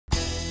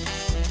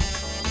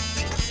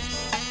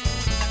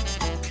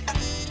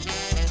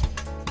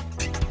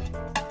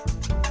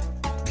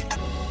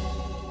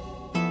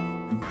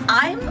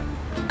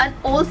an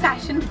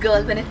old-fashioned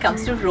girl when it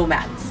comes to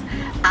romance.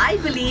 I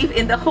believe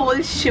in the whole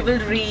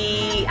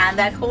chivalry and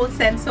that whole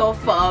sense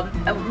of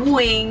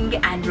wooing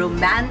and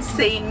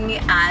romancing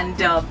and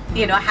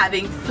you know,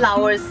 having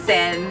flower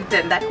scent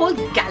and that whole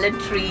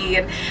gallantry,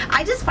 and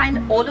I just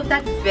find all of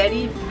that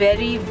very,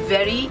 very,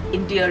 very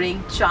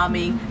endearing,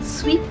 charming.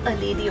 Sweep a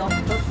lady off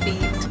her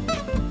feet.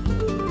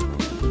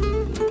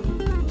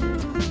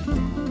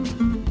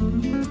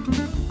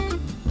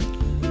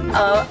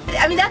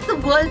 I mean, that's the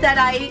world that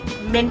I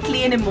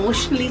mentally and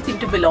emotionally seem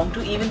to belong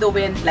to, even though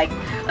we're in like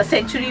a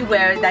century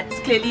where that's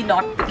clearly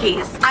not the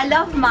case. I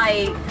love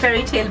my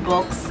fairy tale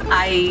books.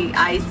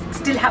 I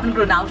still haven't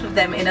grown out of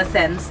them in a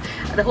sense.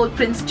 The whole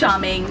Prince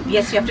Charming,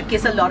 yes, you have to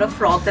kiss a lot of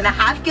frogs, and I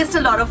have kissed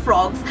a lot of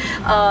frogs.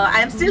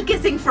 I am still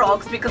kissing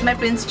frogs because my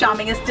Prince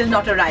Charming is still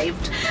not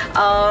arrived.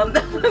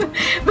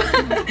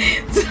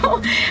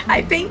 So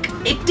I think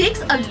it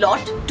takes a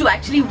lot to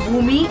actually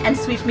woo me and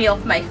sweep me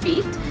off my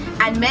feet.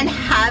 And men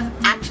have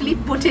actually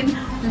put in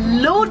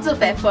loads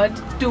of effort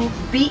to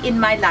be in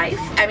my life.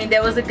 I mean,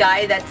 there was a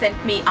guy that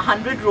sent me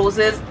 100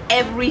 roses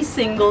every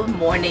single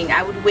morning.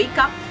 I would wake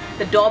up,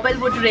 the doorbell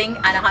would ring,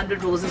 and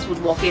 100 roses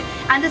would walk in.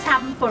 And this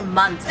happened for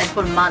months and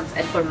for months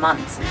and for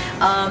months.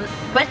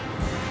 But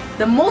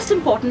the most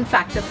important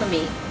factor for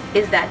me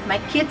is that my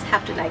kids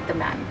have to like the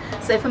man.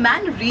 So if a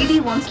man really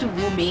wants to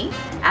woo me,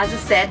 as I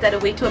said, that a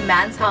way to a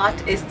man's heart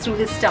is through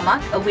his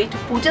stomach, a way to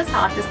Pooja's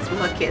heart is through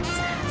her kids.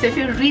 So if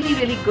you're really,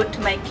 really good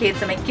to my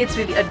kids and my kids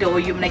really adore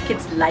you, my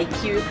kids like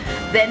you,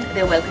 then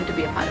they're welcome to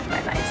be a part of my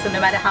life. So no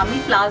matter how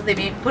many flowers they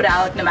may put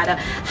out, no matter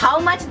how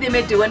much they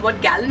may do and what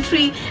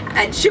gallantry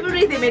and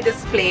chivalry they may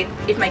display,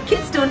 if my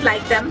kids don't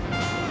like them,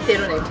 they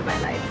don't enter my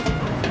life.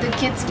 The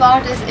kids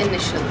part is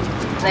initial.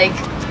 Like,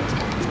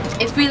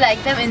 if we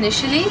like them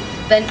initially,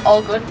 then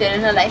all good, they're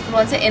in her life. And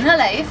once they're in her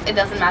life, it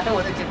doesn't matter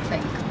what the kids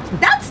think.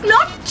 That's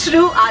not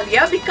true,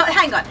 Alia, because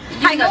hang on.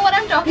 You know what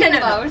I'm talking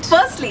about.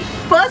 Firstly,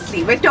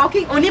 we're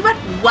talking only about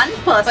one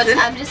person. But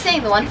I'm just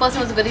saying the one person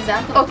was a good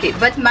example. Okay,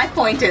 but my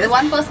point is... The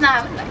one person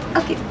I haven't liked.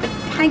 Okay, but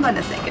hang on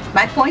a second.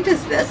 My point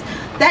is this,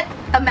 that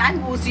a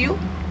man woos you,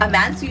 a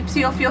man sweeps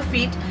you off your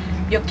feet,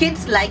 your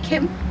kids like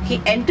him, he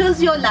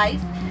enters your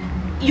life.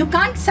 You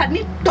can't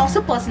suddenly toss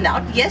a person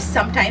out. Yes,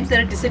 sometimes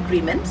there are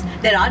disagreements.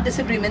 There are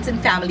disagreements in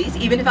families.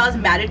 Even if I was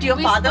married to your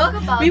father,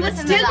 we would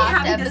still be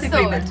having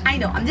disagreements. I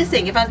know, I'm just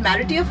saying, if I was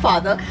married to your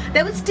father,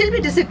 there would still be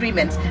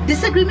disagreements.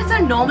 Disagreements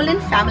are normal in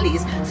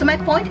families. So my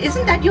point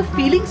isn't that your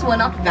feelings were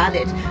not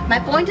valid. My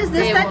point is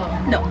this,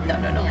 no.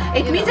 Yeah,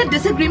 it means that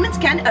disagreements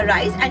can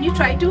arise and you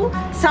try to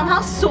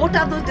somehow sort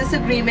out those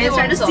disagreements,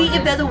 try to see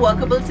if there's a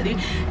workable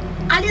solution.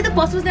 Ali, the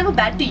person was never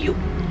bad to you.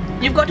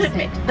 You've got to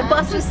admit. The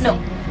person is no.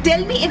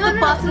 Tell me if the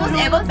person was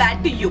ever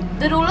bad to you.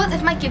 The rule was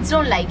if my kids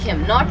don't like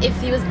him, not if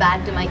he was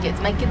bad to my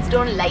kids. My kids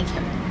don't like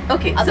him.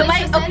 Okay,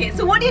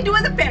 so what do you do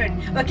as a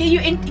parent? Okay,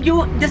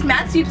 this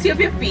man sweeps you off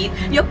your feet.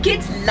 Your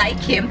kids like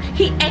him.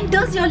 He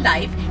enters your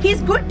life.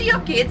 He's good to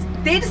your kids.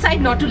 They decide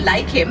not to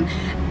like him.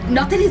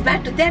 Not that he's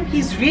bad to them.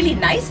 He's really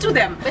nice to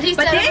them. But he's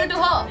terrible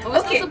to her.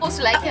 We're still supposed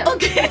to like him.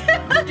 Okay.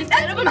 He's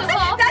terrible to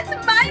her. That's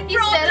my problem. He's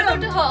terrible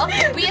to her.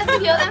 We have to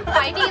hear them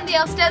fighting in the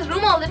upstairs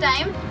room all the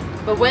time.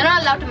 But we're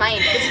not allowed to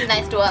mind because he's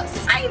nice to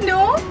us. I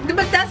know,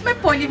 but that's my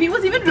point. If he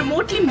was even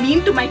remotely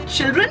mean to my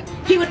children,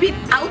 he would be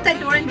out that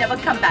door and never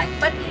come back.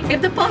 But if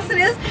the person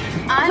is,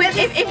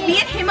 if me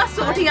and him are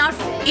sorting out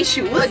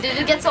issues. But did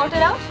it get sorted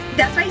out?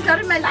 That's why he's not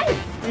in my life.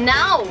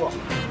 Now.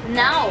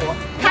 Not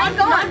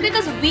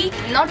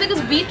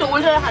because we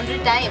told her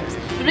 100 times.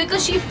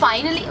 Because she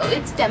finally, I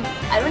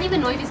don't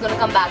even know if he's going to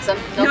come back, so I'm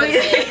not going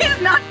to say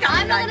he's not coming back.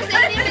 I'm not going to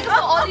say anything because for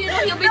all you know,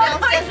 he'll be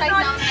downstairs right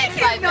now in the next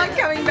 5 minutes. He's not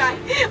coming back.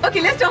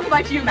 Okay, let's talk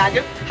about you,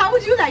 madam. How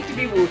would you like to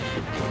be wooed?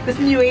 This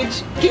new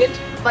age kid?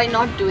 By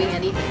not doing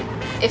anything.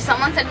 If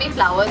someone sent me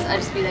flowers,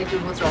 I'd just be like,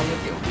 dude, what's wrong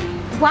with you?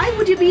 Why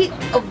would you be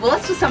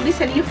averse to somebody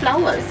sending you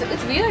flowers?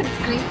 It's weird, it's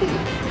creepy.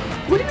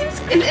 What do you mean it's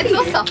creepy? It's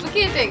so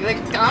suffocating,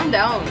 like calm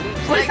down.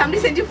 What if somebody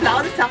sends you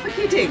flowers, it's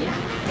suffocating?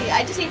 Yeah.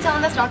 I just need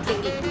someone that's not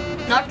clingy.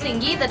 Not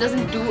clingy, that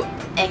doesn't do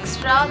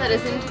extra, that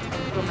isn't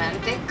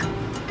romantic.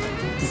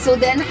 So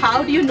then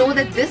how do you know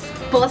that this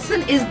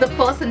person is the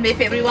person if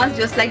everyone's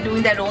just like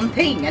doing their own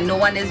thing and no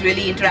one is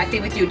really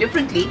interacting with you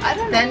differently? I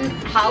don't know. Then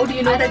how do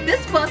you know that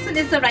this person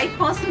is the right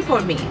person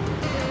for me?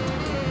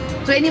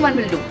 So anyone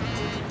will do?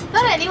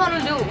 Not anyone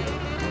will do.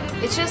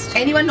 It's just...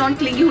 Anyone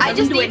non-clingy who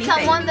doesn't do anything? I just need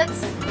someone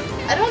that's...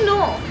 I don't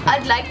know.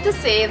 I'd like to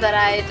say that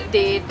I'd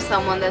date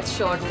someone that's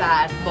short,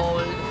 fat,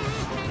 bold.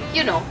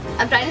 You know,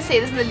 I'm trying to say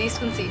this in the least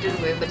conceited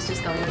way, but it's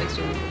just coming out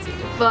extremely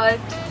conceited. But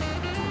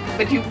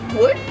you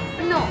would?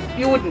 No.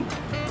 You wouldn't?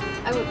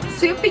 I wouldn't.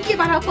 So you're picky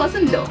about how a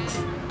person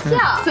looks?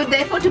 Yeah. So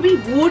therefore to be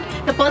wooed,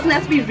 the person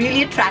has to be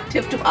really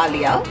attractive to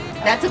Alia.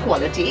 That's a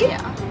quality.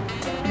 Yeah.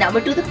 Number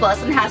 2, the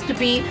person has to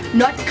be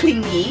not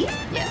clingy.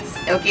 Yes.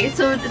 Okay,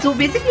 so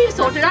basically you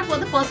sorted out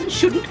what the person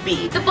shouldn't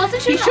be. The person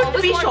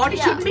shouldn't be short, he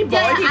shouldn't be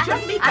bald, he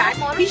shouldn't be fat,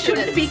 he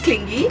shouldn't be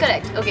clingy.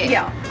 Correct, okay.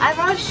 Yeah. I have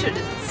a lot of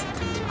shouldn'ts.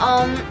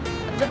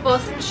 The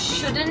person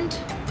shouldn't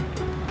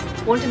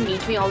want to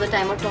meet me all the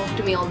time or talk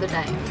to me all the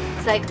time.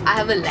 It's like, I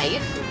have a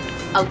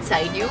life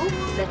outside you,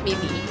 let me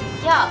be.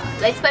 Yeah,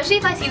 like especially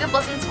if I see the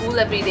person in school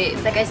every day,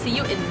 it's like I see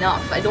you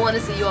enough. I don't want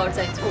to see you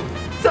outside school.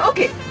 So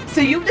okay,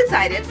 so you've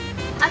decided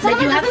and that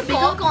you have a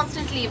call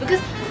constantly because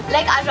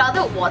like I'd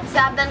rather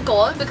WhatsApp than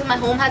call because my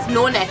home has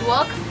no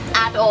network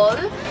at all.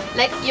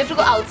 Like you have to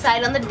go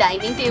outside on the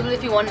dining table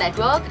if you want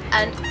network,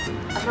 and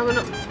I'm not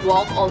gonna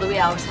walk all the way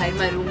outside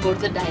my room, go to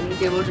the dining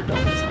table to talk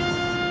to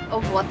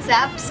someone. A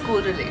WhatsApp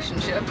school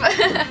relationship.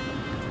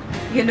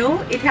 You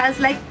know, it has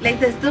like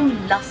there's no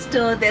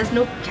luster, there's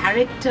no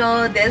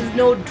character, there's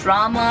no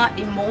drama,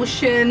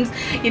 emotions.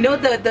 You know,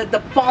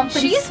 the pomp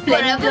and She's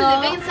splendor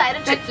forever living inside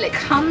a chick flick.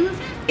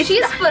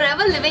 She's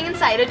forever living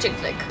inside a chick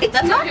flick.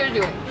 That's what you're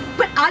doing.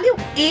 But are you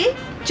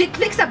chick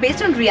flicks are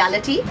based on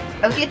reality?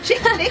 Okay, chick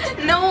flicks.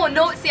 No,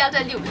 see, I'll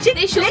tell you.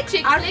 They show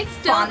chick flicks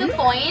till the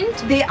point.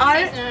 They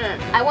are. No.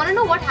 I want to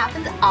know what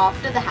happens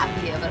after the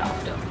happily ever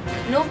after.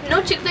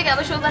 No chick flick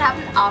ever shows that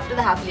happened after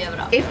the happily ever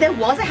after. If there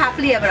was a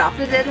happily ever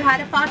after, they would have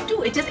had a part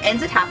 2. It just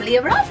ends at happily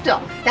ever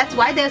after. That's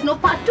why there's no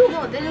part 2.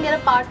 No, they didn't get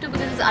a part 2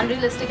 because it's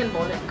unrealistic and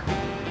boring.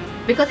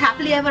 Because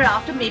happily ever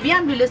after may be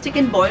unrealistic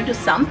and boring to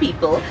some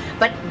people,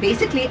 but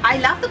basically I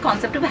love the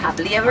concept of a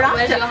happily ever after.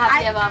 Where's your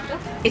happily ever after?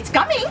 It's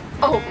coming.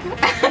 Oh.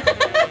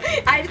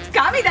 It's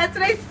coming, that's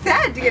what I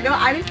said. You know,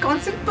 I'm in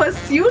constant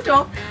pursuit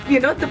of, you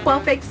know, the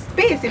perfect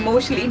space,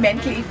 emotionally,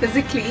 mentally,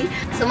 physically.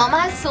 So Mama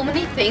has so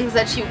many things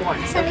that she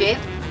wants, okay?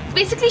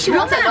 Basically she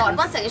wants a lot.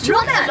 1 second. She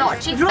wants a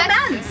lot. She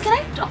Romance. Can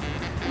I talk?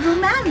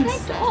 Romance. Can I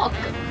talk?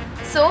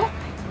 So,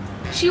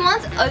 she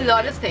wants a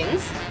lot of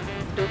things.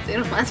 Don't say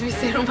romance, we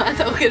say romance,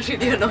 I'll get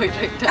really annoyed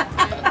right now.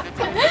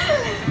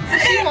 So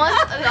she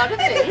wants a lot of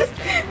things.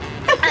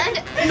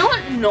 And no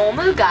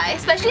normal guy,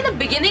 especially in the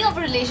beginning of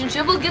a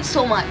relationship, will give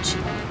so much.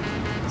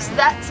 So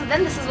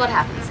then this is what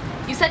happens.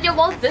 You set your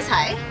walls this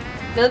high,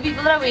 there will be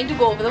people that are waiting to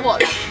go over the wall.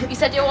 You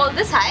set your wall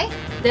this high,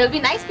 there will be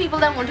nice people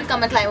that want to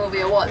come and climb over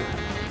your wall.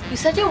 You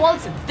set your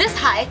walls this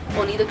high,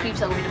 only the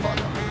creeps are going to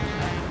follow.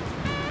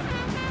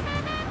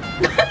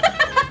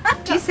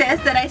 She says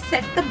that I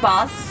set the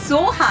bar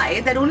so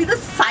high that only the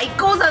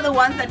psychos are the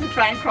ones that will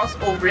try and cross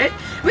over it,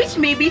 which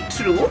may be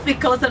true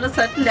because on a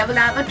certain level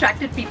I have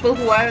attracted people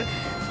who are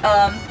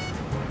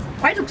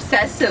quite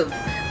obsessive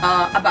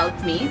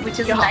about me, which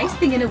is a nice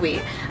thing in a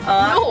way.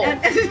 No! I'm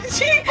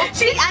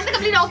the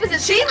complete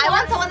opposite. I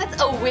want someone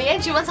that's away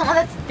and she wants someone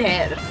that's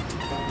there.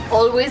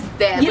 Always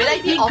there. You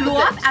know, we grew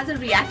up as a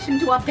reaction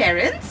to our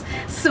parents.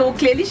 So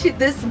clearly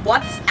this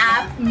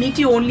WhatsApp, meet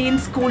you only in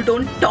school,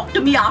 don't talk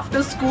to me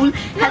after school,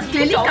 has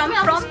clearly come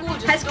from,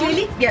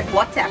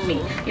 WhatsApp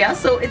me. Yeah,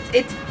 so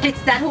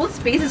it's that whole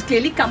space has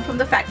clearly come from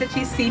the fact that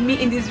she's seen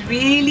me in these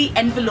really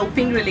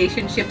enveloping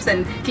relationships,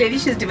 and clearly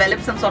she's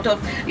developed some sort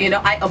of, you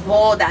know, I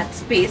abhor that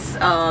space,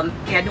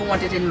 I don't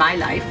want it in my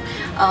life.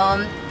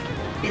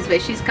 Is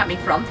where she's coming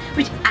from,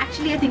 which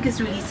actually I think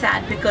is really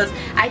sad, because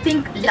I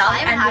think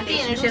love and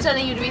relationships. I'm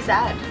you to be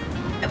sad.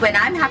 When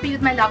I'm happy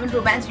with my love and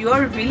romance,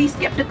 you're really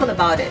skeptical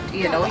about it.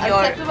 You know, I'm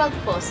skeptical about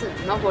the person,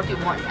 not what you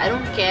want. I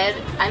don't care.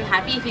 I'm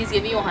happy if he's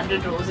giving you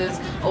 100 roses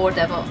or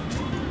whatever.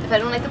 If I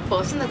don't like the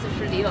person, that's a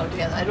different deal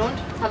altogether. I don't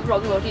have a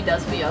problem with what he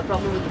does for you. I have a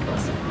problem with the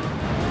person.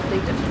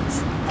 Big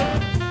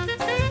difference.